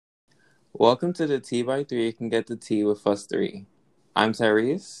Welcome to the Tea by Three. You can get the tea with us three. I'm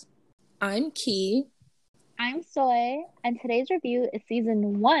Tyrese. I'm Key. I'm Soy, and today's review is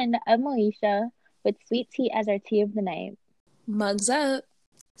season 1 of Moesha with Sweet Tea as our tea of the night. Mugs up.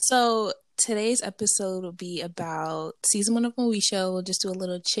 So today's episode will be about season 1 of Moesha. We'll just do a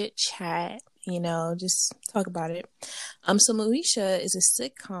little chit chat, just talk about it. So Moesha is a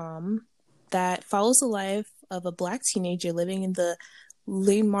sitcom that follows the life of a Black teenager living in the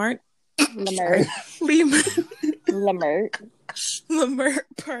Leimert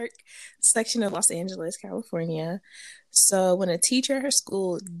Park section of Los Angeles, California. So when a teacher at her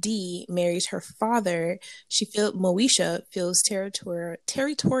school, Dee, marries her father, Moesha feels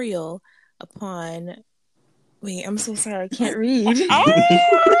territorial upon... Wait, I'm so sorry, I can't read.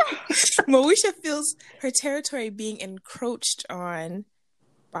 Moesha feels her territory being encroached on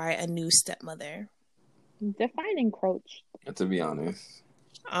by a new stepmother. Define encroached. To be honest.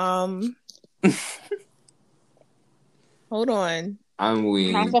 Hold on. I'm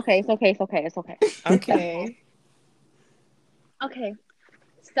weak. No, it's okay. Okay. Okay.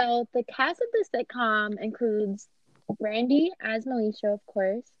 So the cast of the sitcom includes Brandy as Moesha, of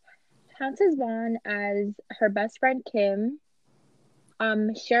course, Countess Vaughn as her best friend Kim,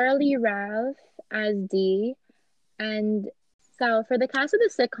 Shirley Ralph as Dee, and so for the cast of the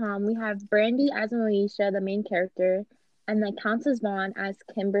sitcom, we have Brandy as Moesha, the main character, and then Countess Vaughn as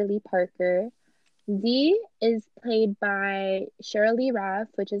Kimberly Parker. Dee is played by Shirley Ralph,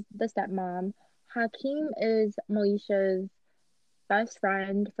 which is the stepmom. Hakeem is Moesha's best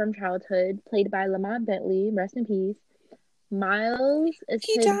friend from childhood, played by Lamont Bentley, rest in peace. Miles is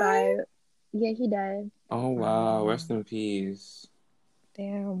He played died? Yeah, he died. Oh wow, rest in peace.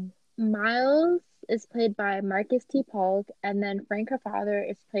 Damn. Miles is played by Marcus T. Polk, and then Frank, her father,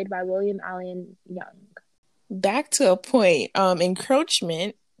 is played by William Allen Young. Back to a point.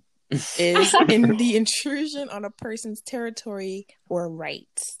 Encroachment is in the intrusion on a person's territory or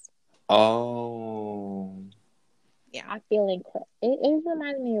rights. Oh. Yeah, I feel it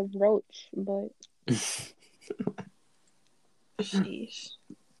reminds me of Roach, but Sheesh.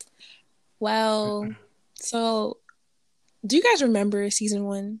 Well, so do you guys remember season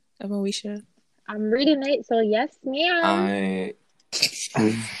 1 of Moesha? I'm reading it, so yes, ma'am.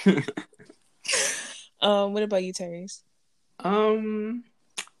 What about you, Tyrese?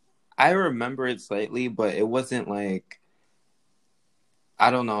 I remember it slightly, but it wasn't like,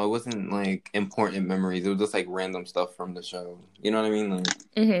 I don't know, it wasn't like important memories. It was just like random stuff from the show. You know what I mean? Like,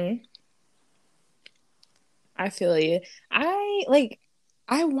 I feel you.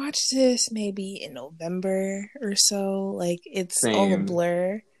 I watched this maybe in November or so. Like, it's all a same.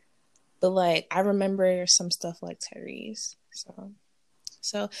 blur. But like, I remember some stuff like Tyrese.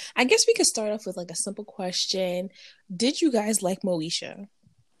 So I guess we could start off with like a simple question. Did you guys like Moesha?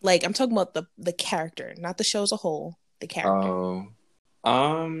 Like, I'm talking about the character, not the show as a whole. The character.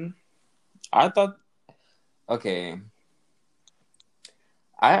 Oh. I thought, okay.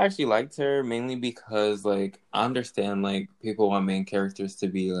 I actually liked her mainly because, like, I understand, like, people want main characters to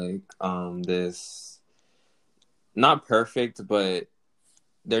be, like, this, not perfect, but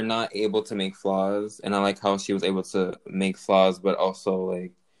they're not able to make flaws. And I like how she was able to make flaws, but also,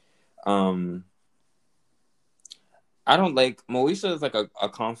 like, I don't like, Moesha is, like, a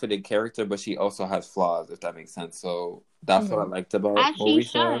confident character, but she also has flaws, if that makes sense. So that's what I liked about As she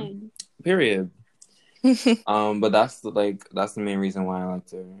Moesha. should. Period. But that's the main reason why I liked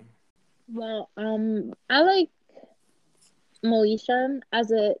her. Well, I like Moesha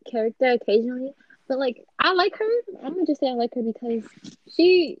as a character occasionally, but like I like her. I'm gonna just say I like her because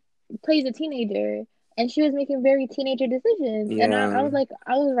she plays a teenager and she was making very teenager decisions, and I was like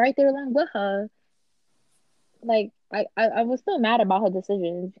I was right there along with her. Like I was still mad about her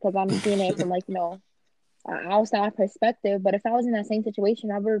decisions because I'm seeing it from like outside perspective. But if I was in that same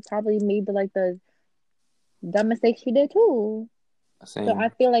situation, I would probably made like the dumb mistake she did too. Same. So I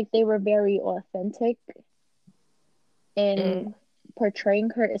feel like they were very authentic in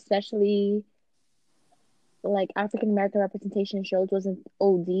portraying her, especially like African American representation shows wasn't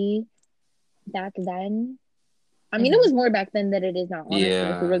OD back then. I mean, it was more back then than it is now, honestly,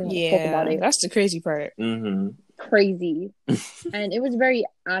 if we really want to talk about it. That's the crazy part. Crazy. And it was very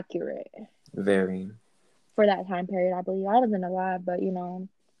accurate. Very. For that time period, I believe. I wasn't alive, but,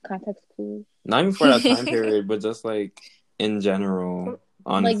 context clues. Not even for that time period, but just, like, in general,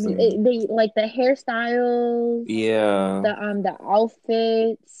 honestly. Like the hairstyles. Yeah. The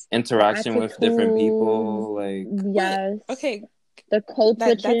outfits. Interaction with different people, like... Yes. Okay. The code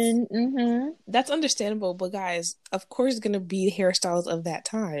switching. That's understandable, but guys, of course, it's gonna be hairstyles of that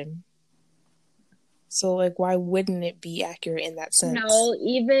time. So, like, why wouldn't it be accurate in that sense? No,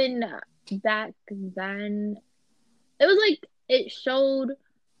 even back then, it was like it showed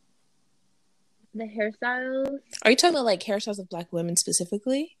the hairstyles. Are you talking about like hairstyles of Black women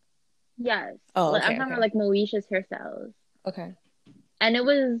specifically? Yes. Oh, Like okay, I'm talking okay. about like Moesha's hairstyles. Okay. And it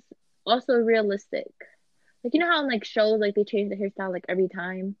was also realistic. Like you know how in like shows like they change the hairstyle like every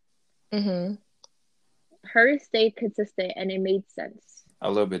time? Mm-hmm. Hers stayed consistent and it made sense. A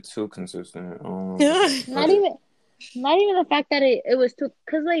little bit too consistent. Not even the fact that it was too,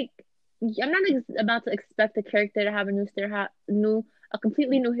 because like I'm not about to expect the character to have a a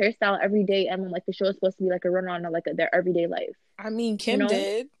completely new hairstyle every day, and then like the show is supposed to be like a run on of like their everyday life. I mean, Kim You know?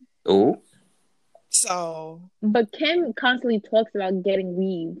 did. Oh, So, But Kim constantly talks about getting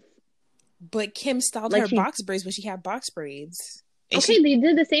weaves. but Kim styled Like her she, box braids when she had box braids. And okay, they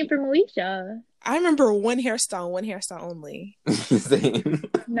did the same for Moesha. I remember one hairstyle only. same.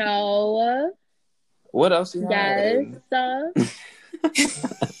 No, What else you yes. had?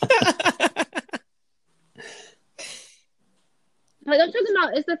 Like I'm talking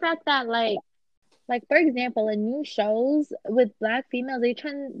about, it's the fact that like for example, in new shows with Black females, they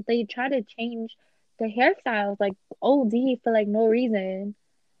try to change their hairstyles like OD for like no reason.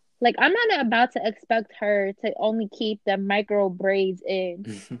 Like I'm not about to expect her to only keep the micro braids in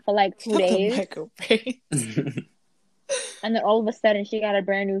for like 2 days, Micro braids. and then all of a sudden she got a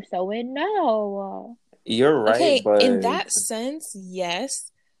brand new sew-in. No. You're right, Okay, but in that sense,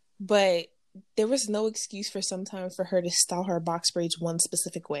 yes, but there was no excuse for sometimes for her to style her box braids one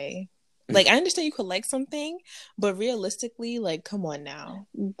specific way. Like, I understand you could like something, but realistically, like, come on now.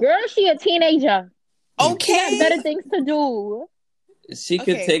 Girl, she a teenager. Okay. She got better things to do. she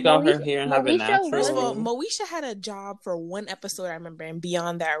could take out her hair and have it Moesha natural. First of all, Moesha had a job for one episode, I remember, and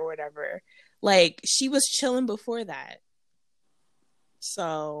beyond that or whatever. Like, she was chilling before that.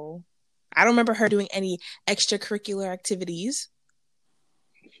 So, I don't remember her doing any extracurricular activities.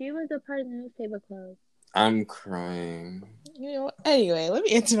 She was a part of the newspaper club. I'm crying. You know, anyway, let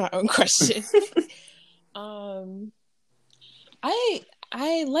me answer my own question.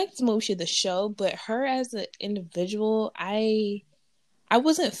 I liked Moesha the show, but her as an individual, I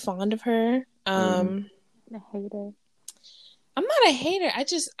wasn't fond of her. A hater. I'm not a hater. I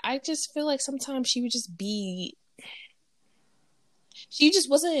just feel like sometimes she would just be. She just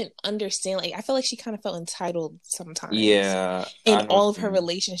wasn't understanding. Like I feel like she kind of felt entitled sometimes. Yeah, in all of her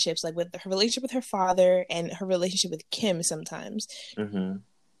relationships, like with her relationship with her father and her relationship with Kim sometimes. Mm-hmm.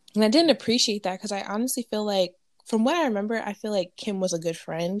 And I didn't appreciate that because I honestly feel like, from what I remember, I feel like Kim was a good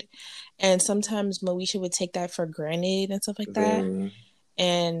friend, and sometimes Moesha would take that for granted and stuff like that.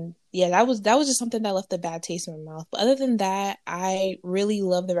 And yeah, that was just something that left a bad taste in my mouth. But other than that, I really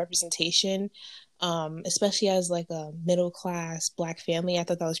love the representation, especially as like a middle class Black family. I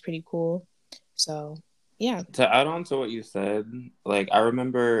thought that was pretty cool. So yeah. To add on to what you said, like I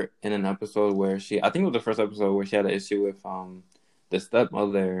remember in an episode where I think it was the first episode where she had an issue with the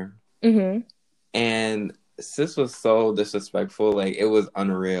stepmother, and sis was so disrespectful. Like it was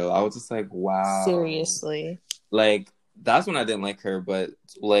unreal. I was just like, wow, seriously. Like that's when I didn't like her, but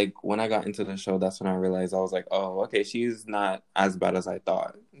like when I got into the show, that's when I realized I was like, oh, okay, she's not as bad as I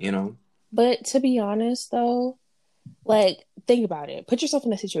thought, you know? But to be honest though, like think about it. Put yourself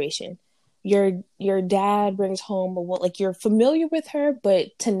in a situation. Your dad brings home like you're familiar with her, but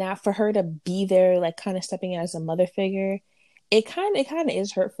for her to be there, like kind of stepping in as a mother figure, it kind of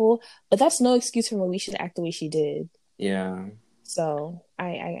is hurtful. But that's no excuse for Moesha to act the way she did. Yeah. So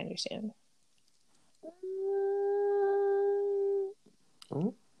I understand.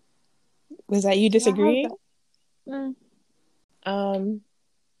 Was that you disagreeing? Whatchamacallit?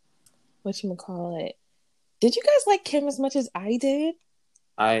 Did you guys like Kim as much as I did?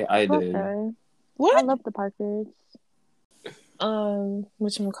 I did. What? I love the Parkers.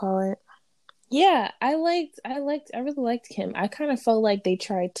 Whatchamacallit? Yeah, I really liked Kim. I kind of felt like they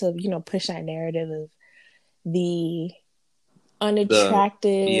tried to, push that narrative of the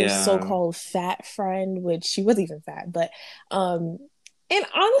unattractive so-called fat friend, which she wasn't even fat, but and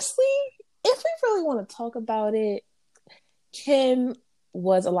honestly, if we really want to talk about it, Kim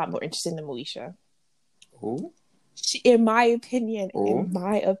was a lot more interesting than Moesha. Who? In my opinion,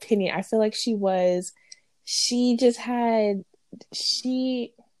 I feel like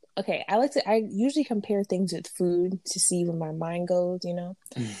okay, I usually compare things with food to see where my mind goes, you know?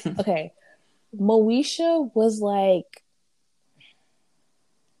 Okay. Moesha was like,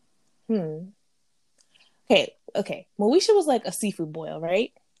 Okay. Moesha was like a seafood boil,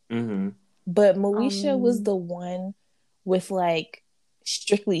 right? Mm-hmm. But Moesha was the one with like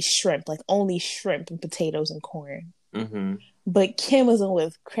strictly shrimp, like only shrimp and potatoes and corn. Mm-hmm. But Kim was on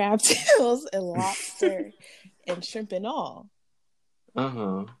with crab tails and lobster and shrimp and all.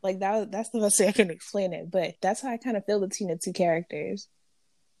 Uh-huh. Like that's the best way I can explain it. But that's how I kind of feel between the two characters,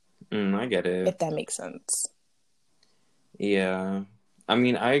 I get it. if that makes sense. Yeah. I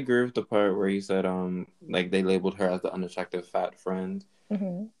mean, I agree with the part where you said, like they labeled her as the unattractive fat friend.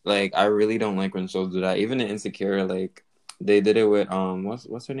 Mm-hmm. Like, I really don't like when shows do that. Even in Insecure, like they did it with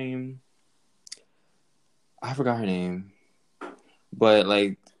what's her name? I forgot her name. But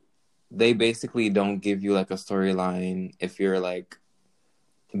like they basically don't give you like a storyline if you're like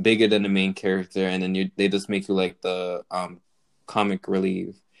bigger than the main character, and then they just make you like the comic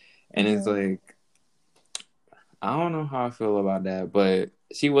relief, and it's like I don't know how I feel about that, but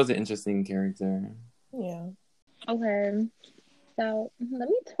she was an interesting character. Yeah. Okay, so let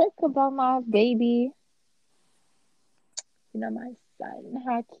me talk about my baby. You know, my son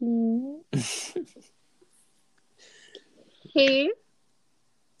Hakeem. He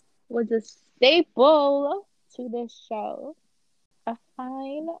was a staple to the show. A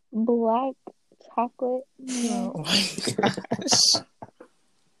fine black chocolate man. Oh my gosh.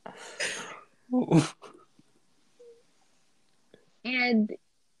 And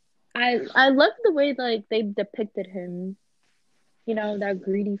I love the way like they depicted him. You know, that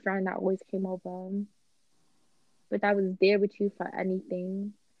greedy friend that always came over, but that was there with you for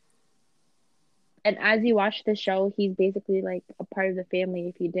anything. And as you watch the show, he's basically like a part of the family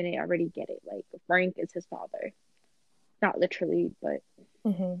if you didn't already get it. Like Frank is his father. Not literally, but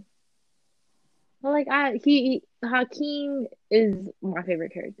Mm-hmm. well, like he Hakeem is my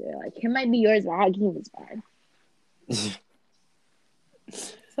favorite character. Like him might be yours, but Hakeem is fine.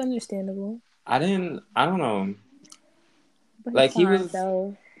 It's understandable. I don't know. But Like he's he fine, was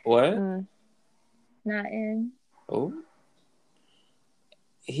so what? not in. Oh,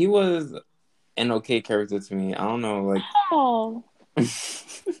 he was an okay character to me. I don't know, like Oh,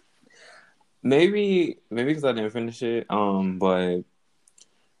 maybe because I didn't finish it. But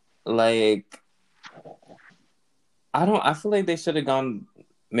like I feel like they should have gone.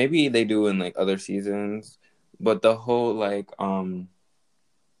 Maybe they do in like other seasons, but the whole like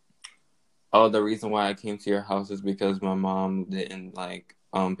oh, the reason why I came to your house is because my mom didn't like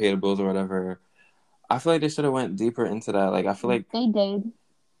pay the bills or whatever. I feel like they should have went deeper into that. Like I feel like they did.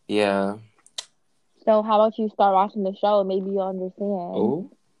 yeah. So how about you start watching the show and maybe you'll understand.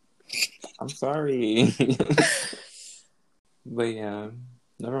 Oh, I'm sorry. But yeah,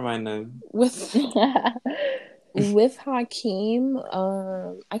 never mind then. With Hakeem,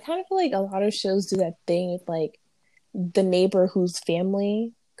 I kind of feel like a lot of shows do that thing with like the neighbor whose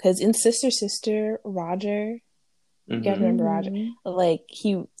family. Because in Sister Sister, Roger, you guys remember Roger? Like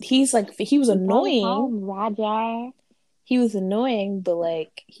he's like he was annoying. Roger. He was annoying, but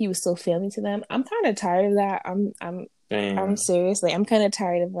like he was still family to them. I'm kind of tired of that. I'm serious. Like I'm kind of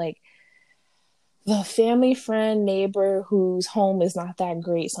tired of like the family friend neighbor whose home is not that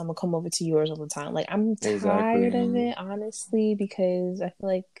great, so I'm gonna come over to yours all the time. Like I'm tired of it, honestly, because I feel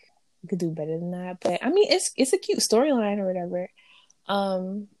like we could do better than that. But I mean, it's a cute storyline or whatever.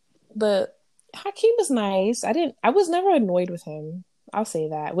 But Hakeem was nice. I was never annoyed with him. I'll say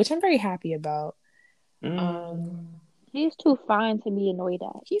that, which I'm very happy about. He's too fine to be annoyed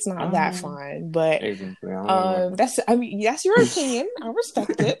at. He's not that fine, but that's your opinion. I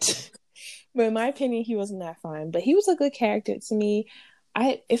respect it. But in my opinion, he wasn't that fine. But he was a good character to me.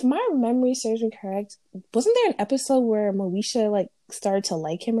 If my memory serves me correct, wasn't there an episode where Moesha like started to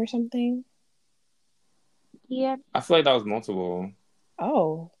like him or something? Yeah. I feel like that was multiple.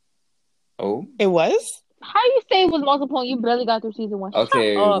 Oh. Oh? It was? How you say it was multiple and you barely got through season 1?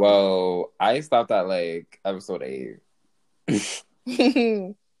 Okay, well, I stopped at like episode 8.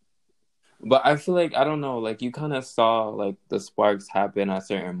 But I feel like, I don't know, like you kind of saw like the sparks happen at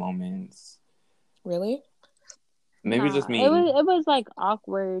certain moments. Really? Maybe just me. It was like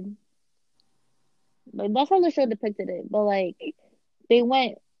awkward. But that's how the show depicted it. But like they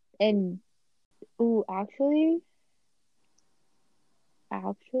went and actually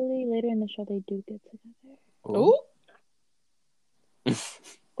later in the show they do get together. Oh.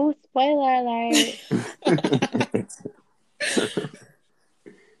 Oh, spoiler alert.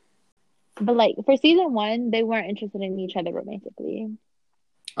 But like for season 1, they weren't interested in each other romantically.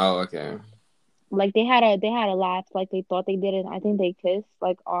 Oh, okay. Like they had a laugh, like they thought they did, and I think they kissed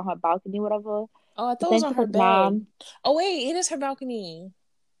like on her balcony, whatever. Oh, I thought it was on her bed. Oh wait, it is her balcony.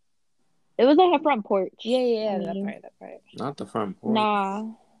 It was on her front porch. Yeah, that part. Not the front porch. Nah.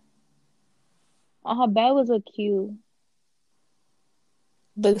 On her bed was a Q.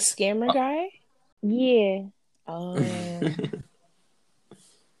 The scammer guy? Yeah.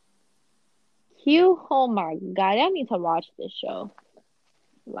 Q, oh my god, I need to watch this show.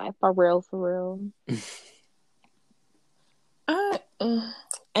 Like for real.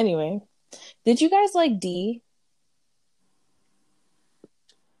 Anyway, did you guys like D?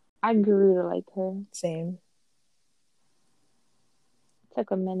 I grew to like her. Same.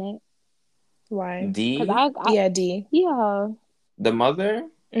 Took a minute. Why? Cause D, Yeah, D. yeah, the mother,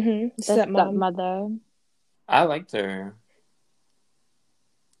 Mm-hmm. the Stepmom. stepmother. I liked her.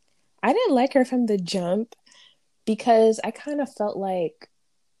 I didn't like her from the jump because I kind of felt like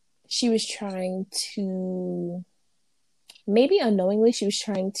she was trying to, maybe unknowingly, she was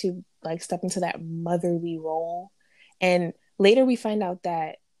trying to like step into that motherly role. And later we find out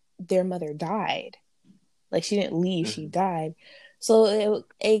that their mother died. Like she didn't leave, she Mhm. died. So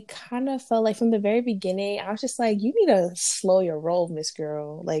it kind of felt like from the very beginning, I was just like, you need to slow your roll, Miss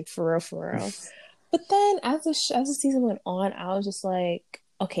Girl, like for real, for real. But then as the season went on, I was just like,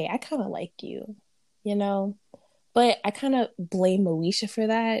 okay, I kind of like you, you know. But I kind of blame Moesha for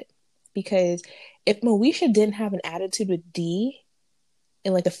that because if Moesha didn't have an attitude with D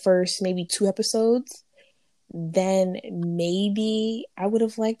in like the first maybe 2 episodes, then maybe I would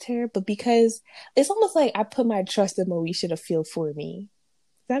have liked her. But because it's almost like I put my trust in Moesha to feel for me.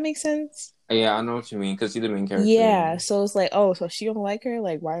 Does that make sense? Yeah, I know what you mean because she's the main character. Yeah. So it's like, oh, so she don't like her?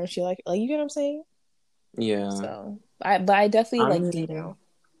 Like, why don't she like her? Like, you get what I'm saying? Yeah, So but I definitely I like D mean, now.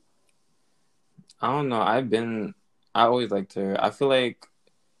 I don't know. I always liked her. I feel like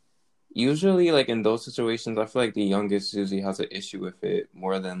usually, like in those situations, I feel like the youngest usually has an issue with it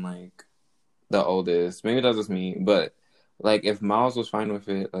more than like the oldest. Maybe that's just me, but like if Miles was fine with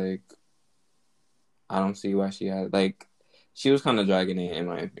it, like I don't see why she had like she was kind of dragging it in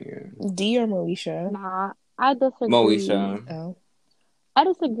my opinion. D or Moesha? Nah, I disagree. Moesha, Oh. I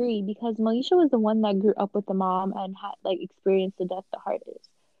disagree because Moesha was the one that grew up with the mom and had like experienced the death the hardest.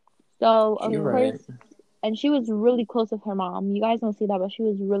 So of you're True. course, right. and she was really close with her mom. You guys don't see that, but she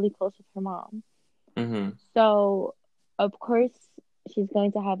was really close with her mom. Mm-hmm. So of course she's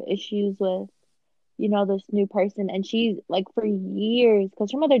going to have issues with, this new person. And she's like for years,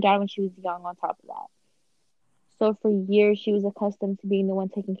 because her mother died when she was young on top of that. So for years she was accustomed to being the one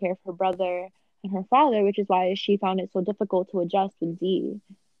taking care of her brother and her father, which is why she found it so difficult to adjust with D.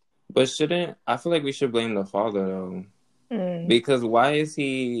 But shouldn't I feel like we should blame the father though? Mm. Because why is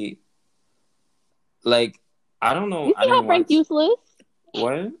he like I don't know. You I see how didn't Frank watch useless?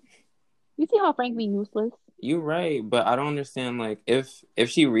 what? You see how Frank be useless? You're right, but I don't understand like if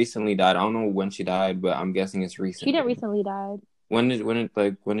she recently died, I don't know when she died, but I'm guessing it's She didn't recently. recently die. When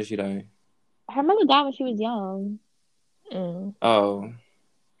did she die? Her mother died when she was young. Mm. Oh,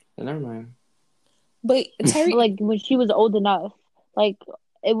 never mind. But But Tyreek, like when she was old enough. Like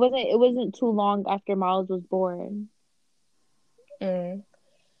it wasn't too long after Miles was born mm.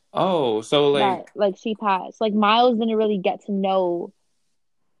 Oh, so that like like she passed. Like Miles didn't really get to know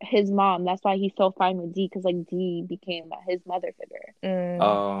his mom. That's why he's so fine with D, because like D became his mother figure.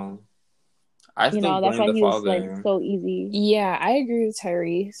 Mm. I still That's blame why the he was like father. so easy. Yeah, I agree with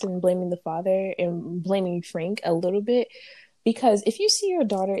Tyrese and blaming the father and blaming Frank a little bit because if you see your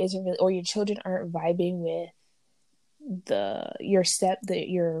daughter isn't really or your children aren't vibing with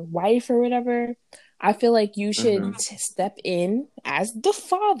your wife or whatever, I feel like you should Hmm. step in as the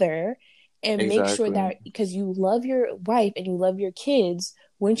father and make sure Exactly. that because you love your wife and you love your kids,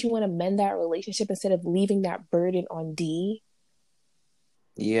 wouldn't you want to mend that relationship instead of leaving that burden on D?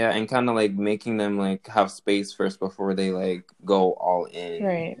 Yeah, and kind of like making them like have space first before they like go all in.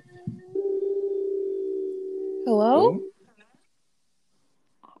 Right. Hello? Who?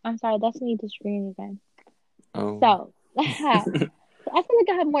 I'm sorry, that's me disagreeing again. Oh. So I feel like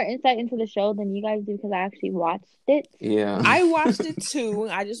I have more insight into the show than you guys do because I actually watched it. Yeah. I watched it too.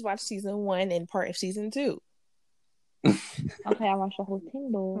 I just watched season 1 and part of season 2. Okay, I watched the whole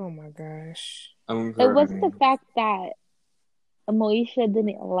thing though. Oh my gosh. I'm It wasn't the crying. fact that Moesha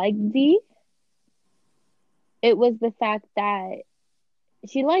didn't like D. It was the fact that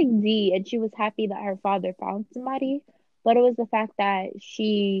she liked D and she was happy that her father found somebody, but it was the fact that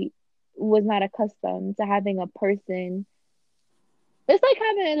she was not accustomed to having a person. It's like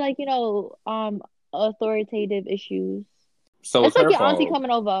having like, authoritative issues. So It's it's like her your auntie fault.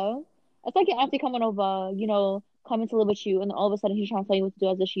 coming over. It's like your auntie coming over, coming to live with you, and then all of a sudden she's trying to tell you what to do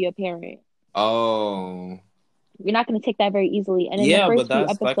as if she's your parent. Oh. You're not going to take that very easily. And in the Yeah, but first few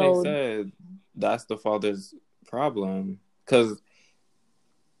that's like I episodes, said, that's the father's problem. Because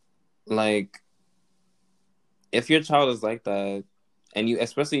like if your child is like that, and you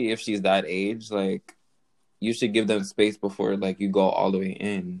especially if she's that age, like you should give them space before like you go all the way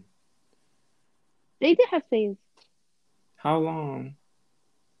in. they did have phase. How long?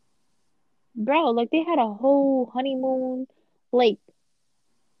 Bro, like they had a whole honeymoon. Like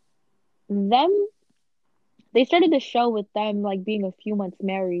them they started the show with them like being a few months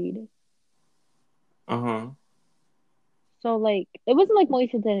married. Uh-huh. So like it wasn't like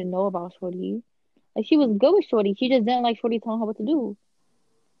Moesha didn't know about Shorty. Like she was good with Shorty. She just didn't like Shorty telling her what to do.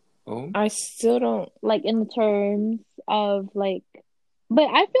 Oh. I still don't. Like in the terms of like, but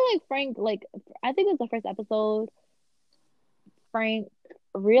I feel like Frank, like I think it was the first episode, Frank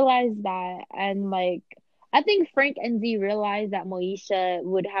realized that, and like I think Frank and Z realized that Moesha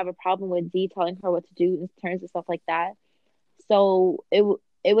would have a problem with Z telling her what to do in terms of stuff like that. So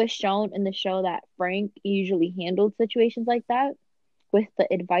it was shown in the show that Frank usually handled situations like that with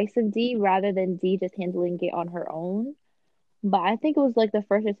the advice of D rather than D just handling it on her own. But I think it was like the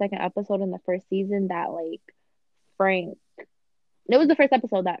first or second episode in the first season that like Frank, it was the first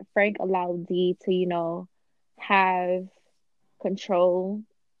episode that Frank allowed D to, have control,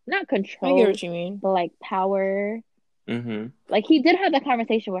 not I get control, what you mean. but like power. Mm-hmm. Like he did have that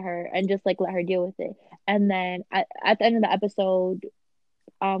conversation with her and just like let her deal with it. And then at the end of the episode,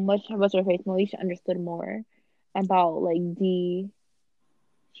 what's her face, Moesha understood more about like D.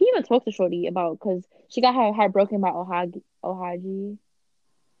 She even spoke to Shorty about because she got her heart broken by Ohaji.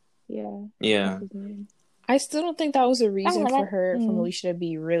 Yeah, that's Yeah. his name. I still don't think that was a reason for Moesha to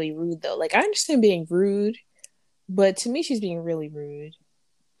be really rude though. Like I understand being rude, but to me she's being really rude.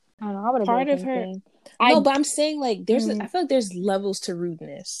 I don't know. I would have Part done of the her. same thing. No, but I'm saying like I feel like there's levels to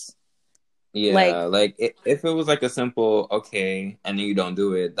rudeness. Yeah, like if it was like a simple okay, and then you don't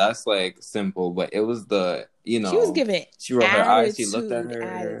do it, that's like simple. But it was she was giving. She rolled her eyes. She looked at her.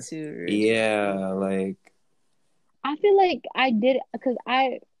 Attitude. Yeah, like I feel like I did because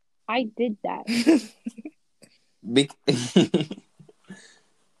I did that.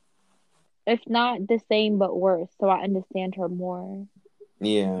 If not the same, but worse. So I understand her more.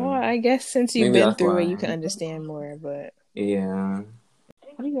 Yeah. Well, I guess since you've been through it, you can understand more. But yeah.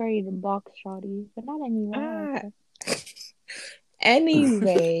 I'm ready to box Shawty, but not anymore.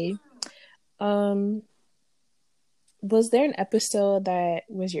 Anyway, was there an episode that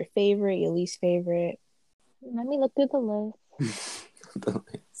was your favorite, your least favorite? Let me look through the list.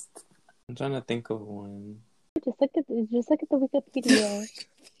 I'm trying to think of one. Just look at the Wikipedia.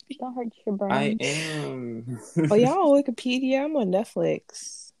 Don't hurt your brain. I am. Oh, y'all on Wikipedia? I'm on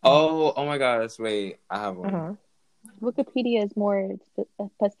Netflix. Oh my gosh! Wait, I have one. Uh-huh. Wikipedia is more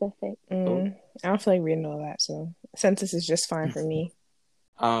specific. I don't feel like reading all that, so census is just fine for me.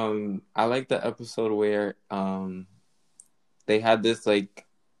 I like the episode where they had this like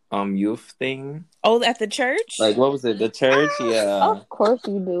youth thing. Oh, at the church? Like what was it? The church? Yeah. Of course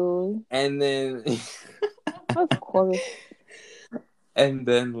you do. And then of course. And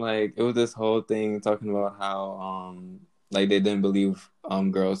then like it was this whole thing talking about how like they didn't believe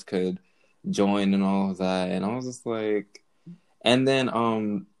girls could join and all of that, and I was just like, and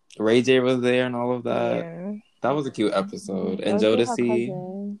then Ray J was there and all of that. Yeah. That was a cute episode. And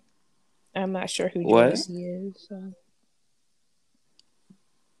Jodeci. I'm not sure who Jodeci is. So.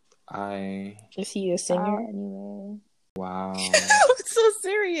 Is he a singer? Anyway. Wow. So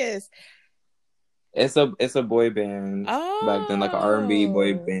serious. It's a boy band back then, like an R&B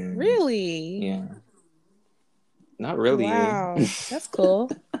boy band. Really? Yeah. Not really. Wow, that's cool.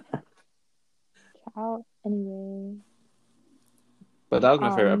 Anyway. But that was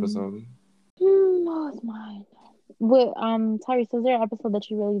my favorite episode. What was mine? Wait, Tyrese, was there an episode that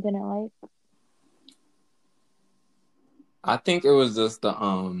you really didn't like? I think it was just the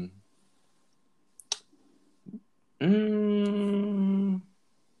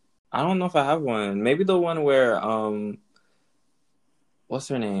I don't know if I have one. Maybe the one where what's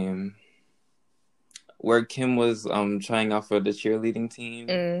her name? Where Kim was trying out for the cheerleading team.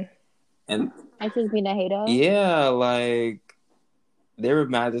 And I just being a hater. Yeah, like they were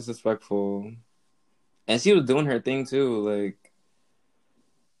mad disrespectful. And she was doing her thing too, like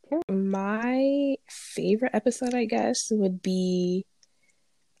my favorite episode, I guess, would be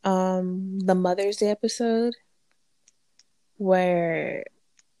the Mother's Day episode where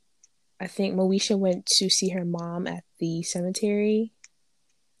I think Moesha went to see her mom at the cemetery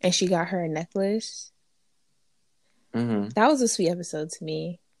and she got her a necklace. Mm-hmm. That was a sweet episode to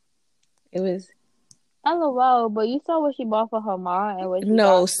me. It was. LOL, but you saw what she bought for her mom and what she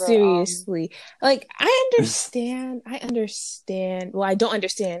No, got for, seriously. Like, I understand. Well, I don't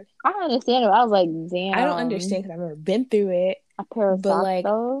understand. I understand it. I was like, damn. I don't understand because I've never been through it. A pair of socks, like,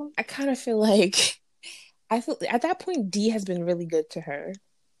 though? I kind of feel like at that point, D has been really good to her.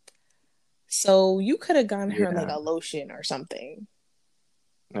 So you could have gotten her like a lotion or something.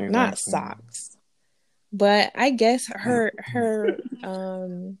 Exactly. Not socks. But I guess her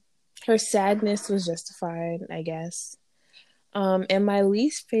sadness was justified, I guess. And my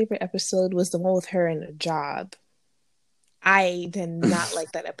least favorite episode was the one with her in a job. I did not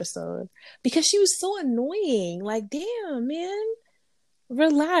like that episode because she was so annoying. Like, damn, man,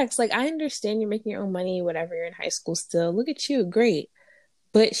 relax. Like, I understand you're making your own money, whatever. You're in high school still. Look at you, great.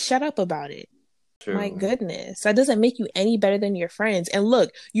 But shut up about it. My True. goodness, that doesn't make you any better than your friends. And look,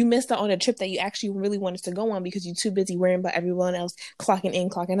 you missed out on a trip that you actually really wanted to go on because you're too busy worrying about everyone else clocking in,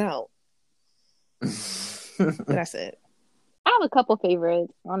 clocking out. But that's it. I have a couple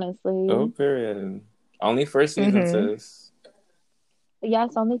favorites, honestly. Oh, period. Only first season, sis.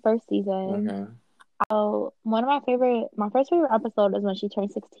 Yes, only first season. Okay. Oh, my first favorite episode is when she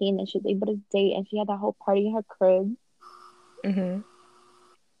turned 16 and she was able to date and she had that whole party in her crib. Mm-hmm.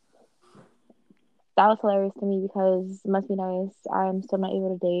 That was hilarious to me because it must be nice. I'm still not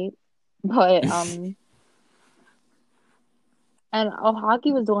able to date. But, and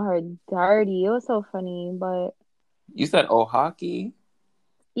Ohaki was doing her dirty. It was so funny, but You said Ohaki?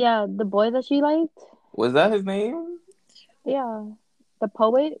 yeah, the boy that she liked, Was that his name? yeah, the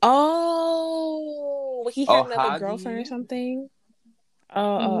poet. Oh, he had another girlfriend or Ohagi? something.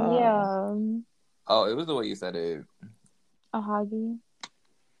 Yeah, Oh, it was the way you said it. Ohagi.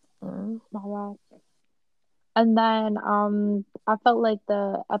 My God. And then I felt like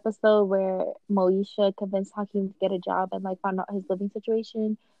the episode where Moesha convinced Hakeem to get a job and like found out his living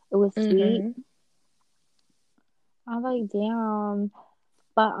situation, it was sweet. I was like, damn.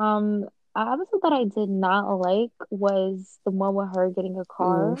 But an episode that I did not like was the one with her getting a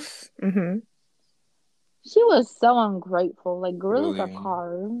car. She was so ungrateful. Like, girl, Really? a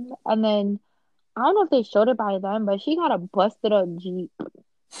car. And then I don't know if they showed it by then, but she got a busted up Jeep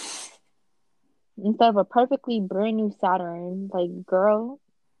instead of a perfectly brand new Saturn. Like, girl,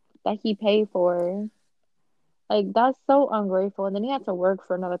 that he paid for. Like, that's so ungrateful. And then he had to work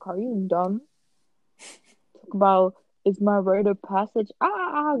for another car. You dumb. Talk about, it's my rite of passage.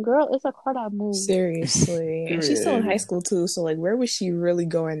 Girl, it's a car that moves. Seriously. And she's still in high school, too. So, like, where was she really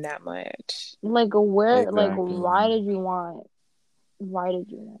going that much? Like, where, Exactly. like, why did you want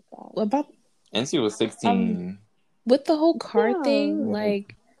that? What about... And she was 16. With the whole car thing,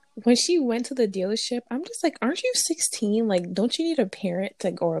 like... When she went to the dealership, I'm just like, aren't you 16? Like, don't you need a parent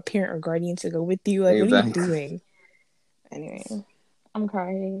or a parent or guardian to go with you? Like, what are you doing? Anyway. I'm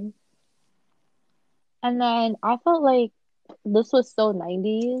crying. And then I felt like this was so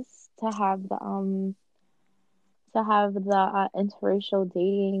 90s to have the interracial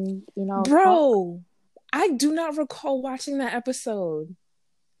dating, you know. Bro, I do not recall watching that episode.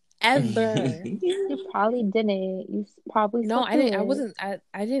 Ever. You probably didn't. You probably no. I didn't.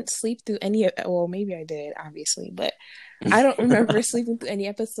 I didn't sleep through any of. Well, maybe I did, obviously, but I don't remember sleeping through any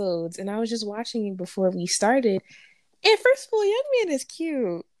episodes. And I was just watching it before we started. And first of all, Young Man is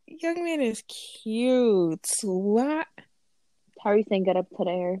cute. Young Man is cute. What? Tyrese didn't get up to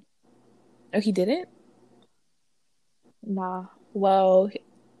there. Oh, he didn't? Nah. Well,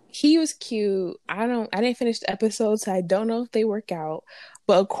 he was cute. I didn't finish the episode, so I don't know if they work out.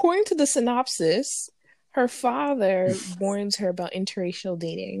 But according to the synopsis, her father warns her about interracial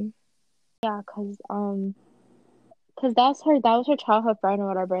dating. Yeah, cause that was her childhood friend or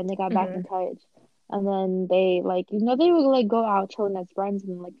whatever, and they got back in touch. And then they they would like go out chilling as friends,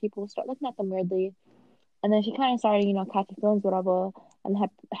 and like people would start looking at them weirdly. And then she kind of started, catching feelings, whatever. And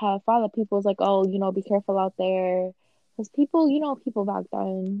her father, people was like, oh, be careful out there, because people, people back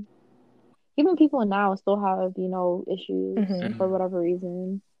then. Even people now still have, issues for whatever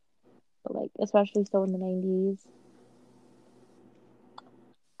reason. But, like, especially still in the 90s.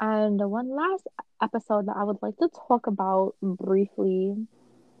 And one last episode that I would like to talk about briefly.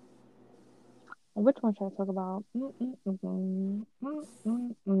 Which one should I talk about?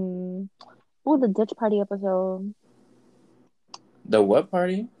 Oh, the ditch party episode. The what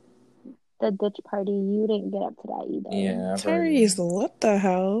party? The ditch party. You didn't get up to that either. Yeah. Tyrese, what the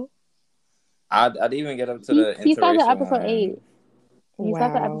hell? I'd even get up to the interracial. He saw the episode 8.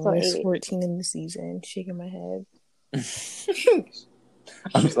 Wow, there's 14 in the season. Shaking my head.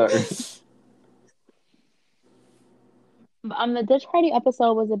 I'm sorry. The ditch party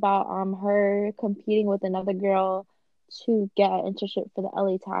episode was about her competing with another girl to get an internship for the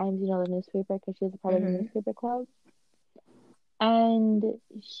LA Times, the newspaper, because she was a part of the newspaper club. And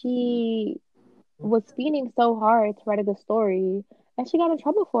she was speeding so hard to write a good story, and she got in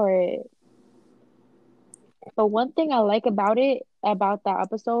trouble for it. But one thing I like about that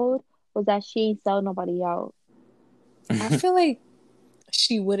episode, was that she ain't sell nobody out. I feel like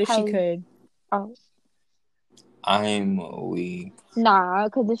she would if she could. Oh. I'm weak. Nah,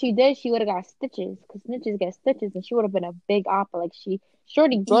 because if she did, she would have got stitches. Because snitches get stitches, and she would have been a big oppa. Like, she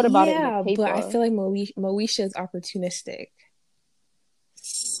already wrote about it in the paper. But I feel like Moesha is opportunistic.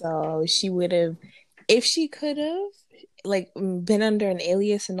 So she would have, if she could have, like, been under an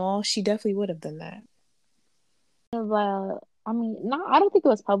alias and all, she definitely would have done that. Well, I mean, no, I don't think it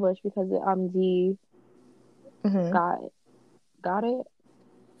was published because D Mm-hmm. got it.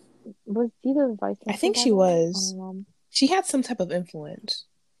 Was D the vice principal? I think she was. She had some type of influence.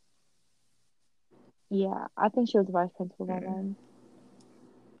 Yeah, I think she was the vice principal by then.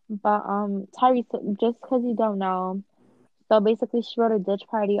 But Tyrese, just because you don't know, so basically she wrote a ditch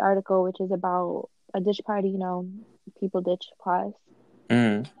party article, which is about a ditch party, you know, people ditch class.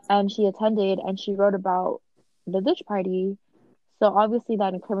 And she attended and she wrote about the ditch party. So obviously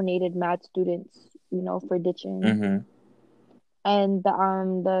that incriminated mad students, you know, for ditching. Mm-hmm. And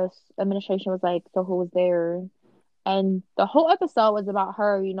the administration was like, so who was there? And the whole episode was about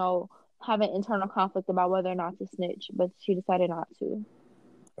her, you know, having internal conflict about whether or not to snitch, but she decided not to.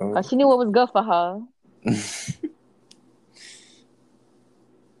 Because she knew what was good for her.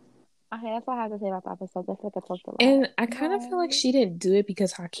 Okay, that's what I have to say about the episode. I feel like I talked a lot. And I kind of feel like she didn't do it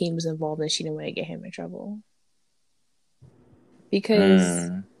because Hakeem was involved and she didn't want to get him in trouble.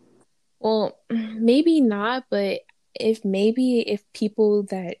 Because, well, maybe not, but if people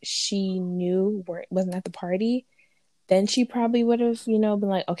that she knew wasn't at the party, then she probably would have, you know, been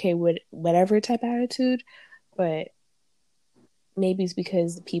like, okay, whatever type of attitude. But maybe it's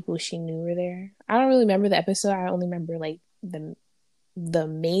because the people she knew were there. I don't really remember the episode. I only remember like the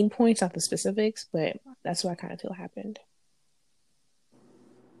main points, not the specifics, but that's what I kind of feel happened.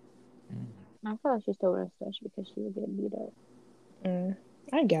 I feel like she still would have snitched because she would get beat up.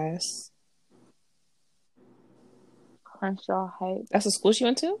 I guess. Crenshaw Heights. That's the school she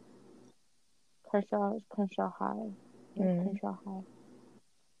went to? Crenshaw High. Yeah, Crenshaw High.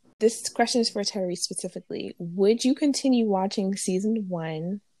 This question is for Terry specifically. Would you continue watching season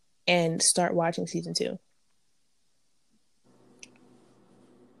 1 and start watching season 2?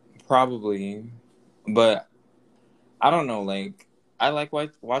 Probably, but I don't know. Like, I like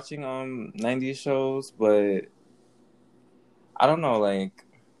watching 90s shows, but I don't know. Like,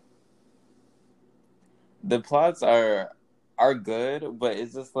 the plots are good, but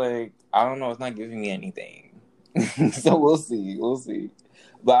it's just like, I don't know. It's not giving me anything. So we'll see.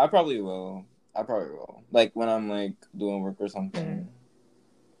 But I probably will. Like when I'm like doing work or something,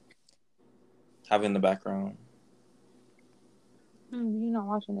 have it in the background. You're not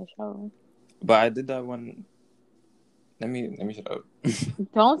watching the show. But I did that one. Let me shut up.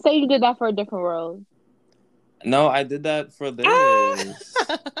 Don't say you did that for a different world. No, I did that for this.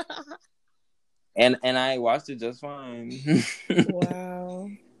 And I watched it just fine. Wow.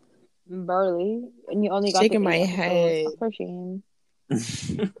 Barely. And you only got shaking my head. For shame.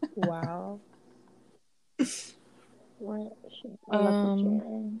 Wow. I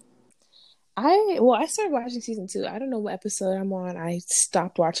started watching season 2. I don't know what episode I'm on. I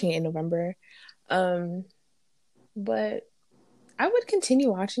stopped watching it in November. But I would continue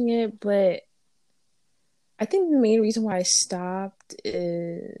watching it, but I think the main reason why I stopped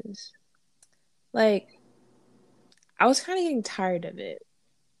is like I was kind of getting tired of it.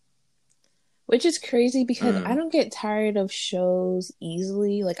 Which is crazy because I don't get tired of shows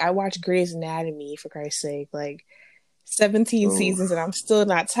easily. Like, I watch Grey's Anatomy, for Christ's sake. Like, 17 seasons and I'm still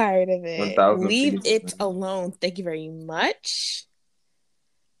not tired of it. Leave it alone. Thank you very much.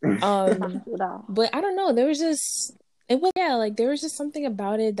 But I don't know. There was just something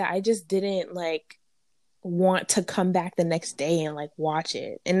about it that I just didn't, like, want to come back the next day and, like, watch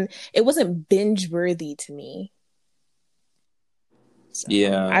it. And it wasn't binge-worthy to me. So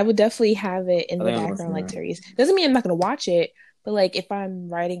yeah, I would definitely have it in the background like Terry's. Doesn't mean I'm not going to watch it, but like if I'm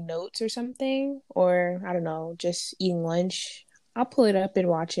writing notes or something, or I don't know, just eating lunch, I'll pull it up and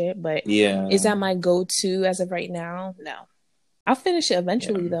watch it. But is that my go-to as of right now? No. I'll finish it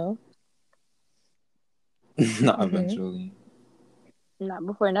eventually though. Not eventually. Not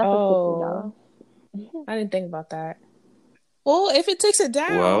before Netflix. I didn't think about that. Well, if it takes it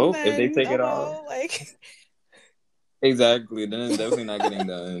down, well, then, if they take it off, like. Exactly, then it's definitely not getting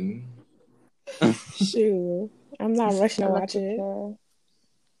done. Shoot, I'm not rushing to watch it.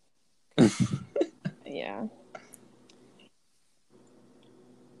 Yeah.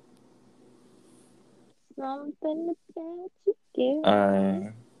 Something about you.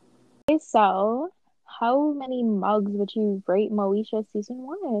 Okay, so how many mugs would you rate Moesha season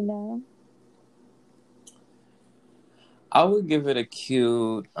 1? I would give it a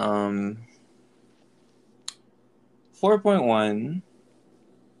cute 4.1.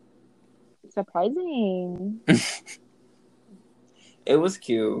 Surprising. It was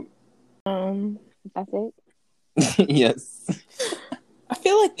cute. That's it? Yes. I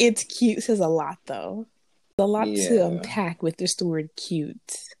feel like it's cute says a lot though. A lot to Yeah. unpack with just the word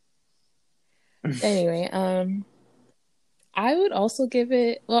cute. Anyway, I would also give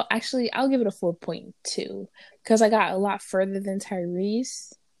it, well, actually, I'll give it a 4.2 because I got a lot further than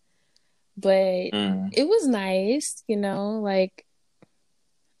Tyrese, but it was nice, like,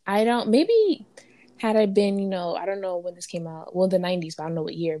 maybe had I been, I don't know when this came out, well, the 90s, but I don't know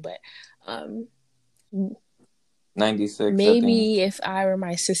what year, but 96, maybe if I were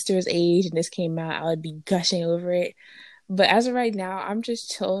my sister's age and this came out, I would be gushing over it. But as of right now, I'm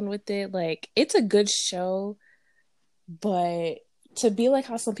just chilling with it. Like, it's a good show, but to be like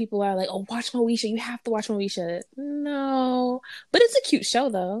how some people are like, oh, watch Moesha, you have to watch Moesha. No. But it's a cute show,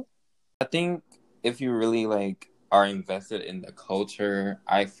 though. I think if you really, like, are invested in the culture,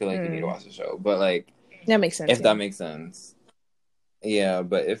 I feel like you need to watch the show. But, like, that makes sense. If that makes sense. Yeah,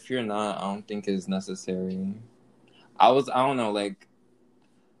 but if you're not, I don't think it's necessary. I don't know, like,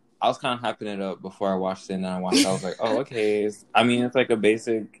 I was kind of hyping it up before I watched it, and then I watched it, I was like, oh, okay. It's like a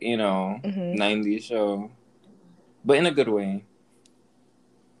basic, 90s show. But in a good way.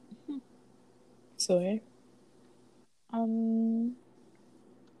 So,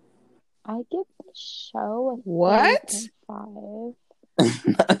 I give the show a what? 3.5.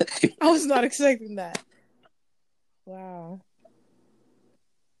 I was not expecting that. Wow.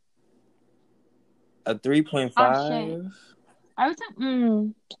 A 3.5? I was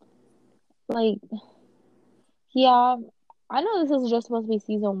like, yeah, I know this is just supposed to be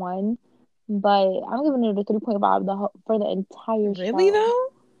season 1, but I'm giving it a 3.5 for the entire show. Really, though?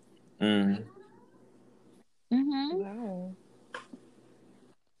 Wow.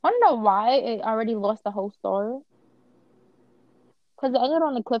 I don't know why it already lost the whole story. Because it ended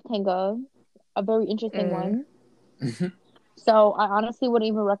on a cliffhanger, a very interesting one. So I honestly wouldn't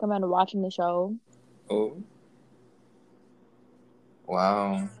even recommend watching the show. Oh.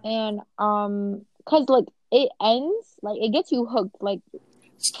 Wow. And because like it ends, like it gets you hooked. Like,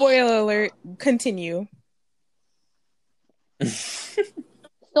 spoiler alert. Continue.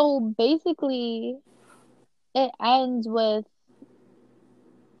 So basically, it ends with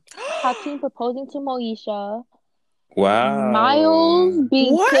Hakeem proposing to Moesha. Wow. Miles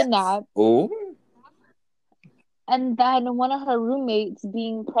being kidnapped. Oh. And then one of her roommates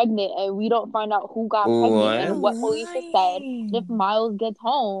being pregnant, and we don't find out who got pregnant and what Moesha said. If Miles gets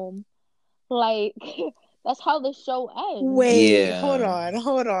home, like, that's how the show ends. Wait, hold on.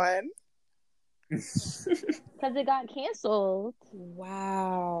 Because it got canceled.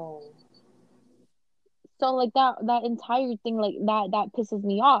 Wow. So like that entire thing, like that pisses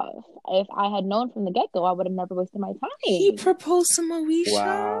me off. If I had known from the get-go, I would have never wasted my time. He proposed to Moesha?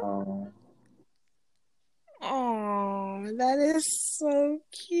 Wow. Oh, that is so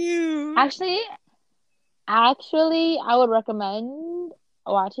cute. Actually, I would recommend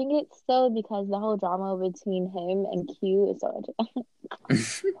watching it still because the whole drama between him and Q is so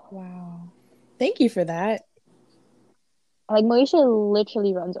interesting. Wow. Thank you for that. Like, Moesha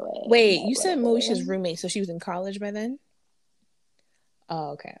literally runs away. Wait, you said Moesha's roommate, so she was in college by then?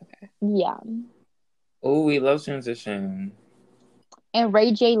 Oh, okay. Yeah. Oh, we love transition. And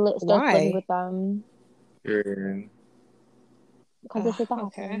Ray J starts living with them. Sure. Because it's shit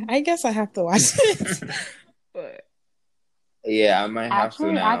okay. I guess I have to watch it. But yeah, I might have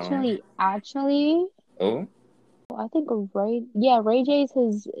to now. Actually. Oh. I think Ray J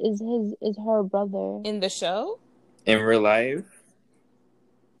is her brother in the show. In real life.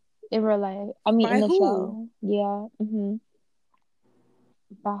 In real life, I mean, by in the who? show. Yeah.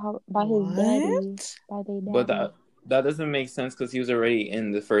 By his daddy. By their daddy. But that doesn't make sense because he was already in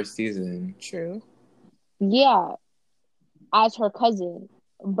the first season. True. Yeah, as her cousin,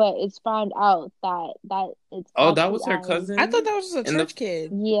 but it's found out that it's. Oh, that was her cousin. I thought that was just a church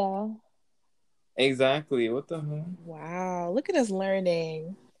kid. Yeah. Exactly. What the hell? Wow! Look at us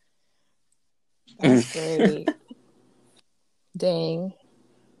learning. That's great. Dang.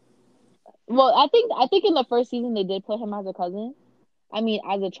 Well, I think in the first season they did put him as a cousin. I mean,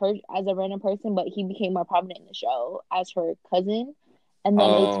 as a random person, but he became more prominent in the show as her cousin, and then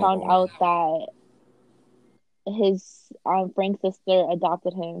it's found out that his Frank's sister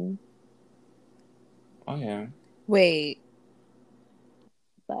adopted him. Oh yeah. Wait.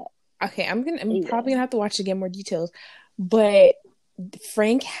 But okay, I'm probably gonna have to watch to get more details. But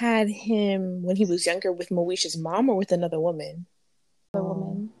Frank had him when he was younger with Moesha's mom or with another woman? Another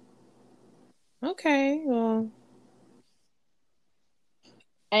woman. Okay, well.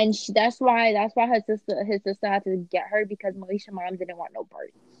 And that's why his sister had to get her because Moesha's mom didn't want no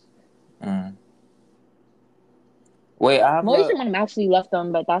parts. Wait, Moesha's mom actually left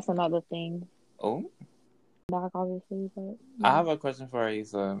them, but that's another thing. Oh. Back obviously, but I have a question for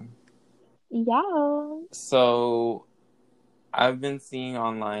Aisa. Yeah. So I've been seeing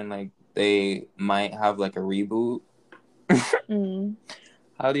online like they might have like a reboot. Mm.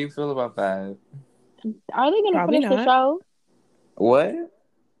 How do you feel about that? Are they gonna Probably finish the not. show? What?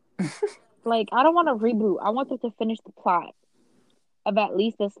 Like, I don't want a reboot. I want them to finish the plot of at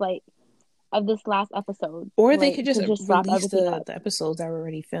least this, like, of this last episode. Or they Like, could just to just wrap release everything the up. episodes that were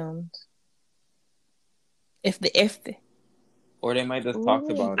already filmed. If the Or they might just talk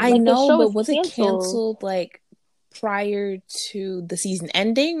about I it. Like, the know, show but is was it canceled. canceled like prior to the season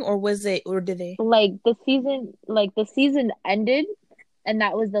ending, or was it, or did they? Like, the season ended, and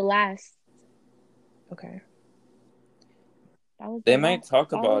that was the last. Okay. That was They the might last. talk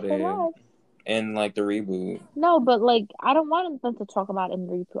That was about the it last. in like the reboot. No, but like, I don't want them to talk about it in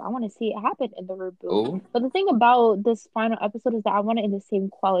the reboot. I want to see it happen in the reboot. Oh, But the thing about this final episode is that I want it in the same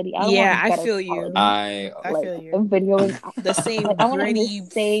quality. I don't Yeah, want I better feel you. quality. I I Like, feel a you. video, The same like, I want it in the gritty,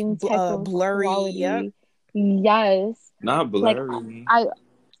 same type of blurry. quality. Yep. Yes. not Like, blurry.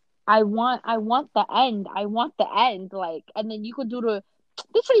 I want the end. I want the end. Like, and then you could do the.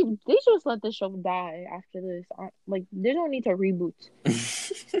 They should just let the show die after this. Like, they don't need to reboot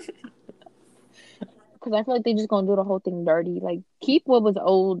because I feel like they just gonna do the whole thing dirty. Like, keep what was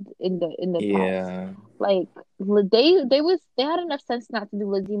old in the past. Yeah. Like, they had enough sense not to do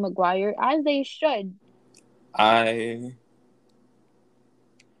Lizzie McGuire, as they should. I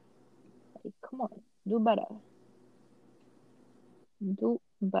Like, come on, do better. Do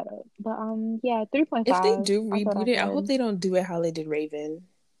better. But yeah, 3.5. If they do I thought reboot it, I hope said. they don't do it how they did Raven.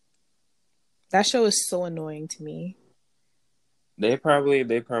 That show is so annoying to me. they probably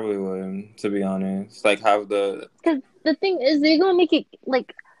would, to be honest. Like have the Because the thing is, they're gonna make it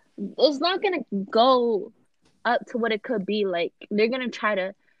like it's not gonna go up to what it could be. Like, they're gonna try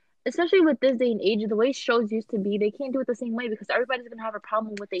to, especially with this day and age, the way shows used to be, they can't do it the same way because everybody's gonna have a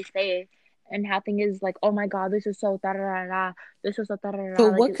problem with what they say. And how thing is like, oh my god, this is so da da da da, this is so da da da da.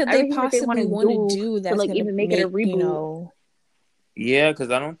 But Like, what it's could they everything that they want possibly to want to do do to that's like gonna even make it a make, reboot. yeah,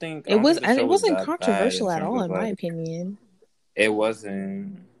 because I don't think it was, the and show it was wasn't that bad in controversial at terms all, of in my like opinion. it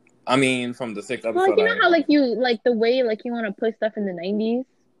wasn't. I mean, from the sixth Well, like, episode, you know how like you like the way like you want to put stuff in the 90s,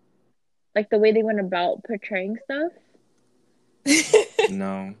 like the way they went about portraying stuff.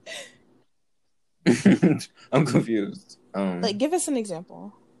 no. I'm confused. Like, give us an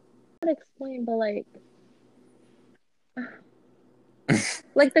example. Not explain, but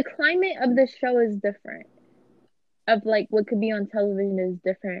like the climate of the show is different. Of like what could be on television is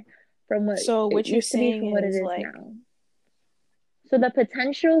different from what So it what you're used to be saying from what it is is like, now. So the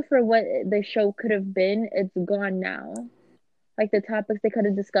potential for what the show could have been, it's gone now. Like the topics they could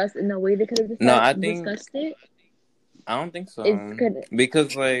have discussed and the way they could have No, discussed it I don't think so. is good.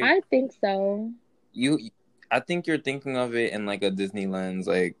 Because like I think so. I think you're thinking of it in like a Disney lens.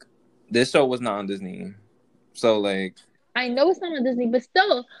 Like this show was not on Disney, so like I know it's not on Disney, but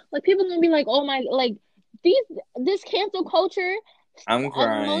still, like people gonna be like, oh my, like this cancel culture. I'm Moesha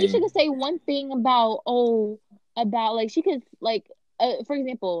crying. could say one thing about like she could like for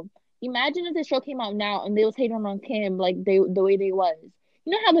example, imagine if the show came out now and they was hating on Kim like the way they was.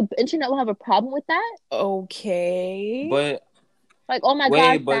 You know how the internet will have a problem with that? okay. But Like, oh my wait,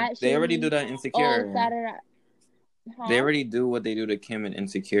 god, but fat they already shaming. do that Oh, Insecure. Saturday. They Huh? already do what they do to Kim and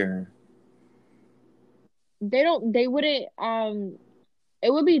Insecure. They don't. They wouldn't.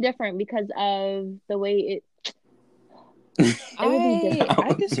 It would be different because of the way it. It would be different.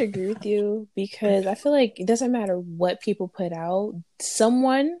 I disagree with you because I feel like it doesn't matter what people put out,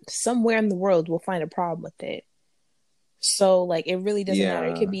 someone somewhere in the world will find a problem with it. So like it really doesn't matter.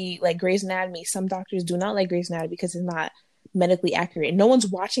 It Yeah. could be like Grey's Anatomy. Some doctors do not like Grey's Anatomy because it's not medically accurate. No one's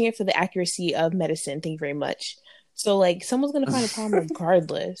watching it for the accuracy of medicine. Thank you very much. So like someone's gonna find a problem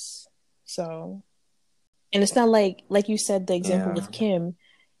regardless. So, and it's not like you said the example Yeah. with Kim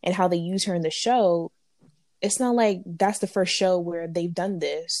and how they use her in the show. It's not like that's the first show where they've done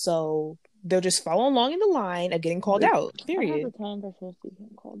this. So they'll just follow along in the line of getting called out. I Period. have a time they're supposed to be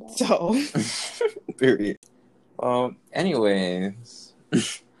getting called out. So Period. Anyways,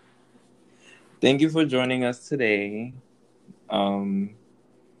 thank you for joining us today. We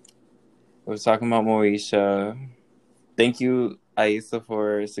were talking about Moesha. Thank you, Aisa,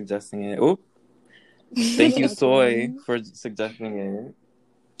 for suggesting it. Oh, thank you, Soy, for suggesting it.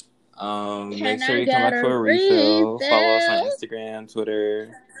 Make sure you come back for a refill. Follow us on Instagram,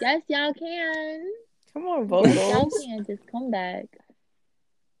 Twitter. Yes, y'all can. come on, Yes, y'all vocals. can. Just come back.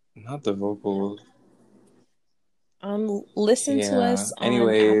 Not the vocals. Listen to us on Apple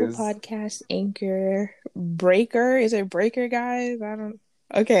Anyways. Podcast, Anchor, Breaker. Is it Breaker, guys? I don't.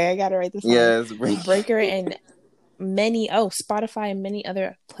 Okay, I gotta write this down. Yes, Breaker and Spotify and many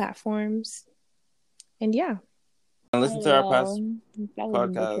other platforms. And yeah. And listen to our past That was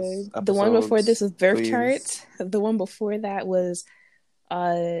podcast episodes. The one before this was Birth please. Charts. The one before that was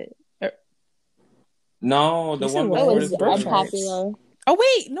No, the Yes, one it before was. this Birth was Charts. unpopular. Oh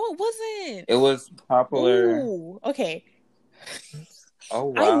wait, no, it wasn't. It was popular. Ooh, okay. Oh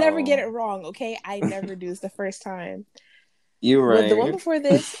wow. I never get it wrong, okay? I never do. It's the first time. You're right. Well, the one before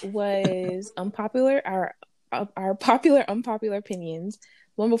this was unpopular. Our popular, unpopular opinions.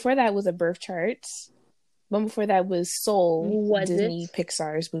 One before that was a Birth Charts. One before that was Soul, Was Disney it?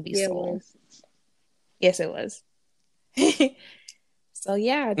 Pixar's movie Yeah, Soul. it was. Yes, it was. So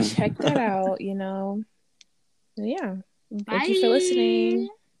yeah, check that out. Yeah. Thank you for listening.